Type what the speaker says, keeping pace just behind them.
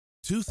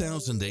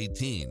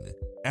2018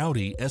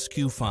 Audi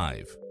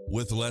SQ5.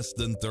 With less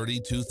than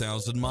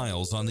 32,000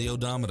 miles on the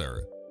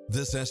odometer,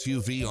 this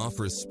SUV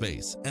offers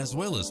space as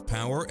well as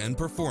power and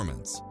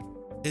performance.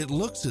 It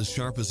looks as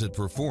sharp as it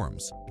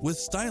performs, with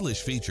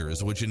stylish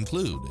features which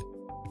include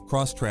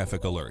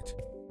cross-traffic alert,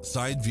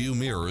 side view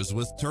mirrors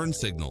with turn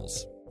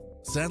signals,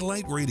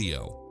 satellite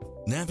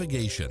radio,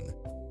 navigation,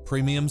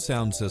 premium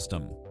sound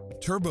system,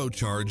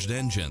 turbocharged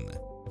engine,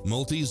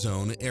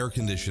 multi-zone air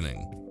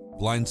conditioning,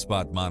 blind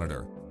spot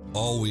monitor,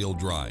 all-wheel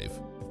drive,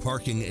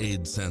 parking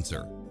aid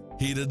sensor,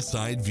 heated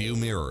side view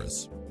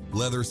mirrors,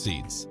 leather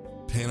seats,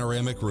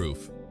 panoramic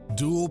roof,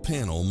 dual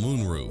panel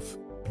moonroof,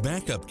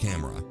 backup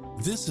camera.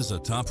 This is a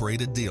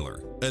top-rated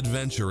dealer.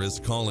 Adventure is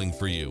calling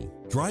for you.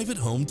 Drive it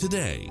home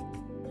today.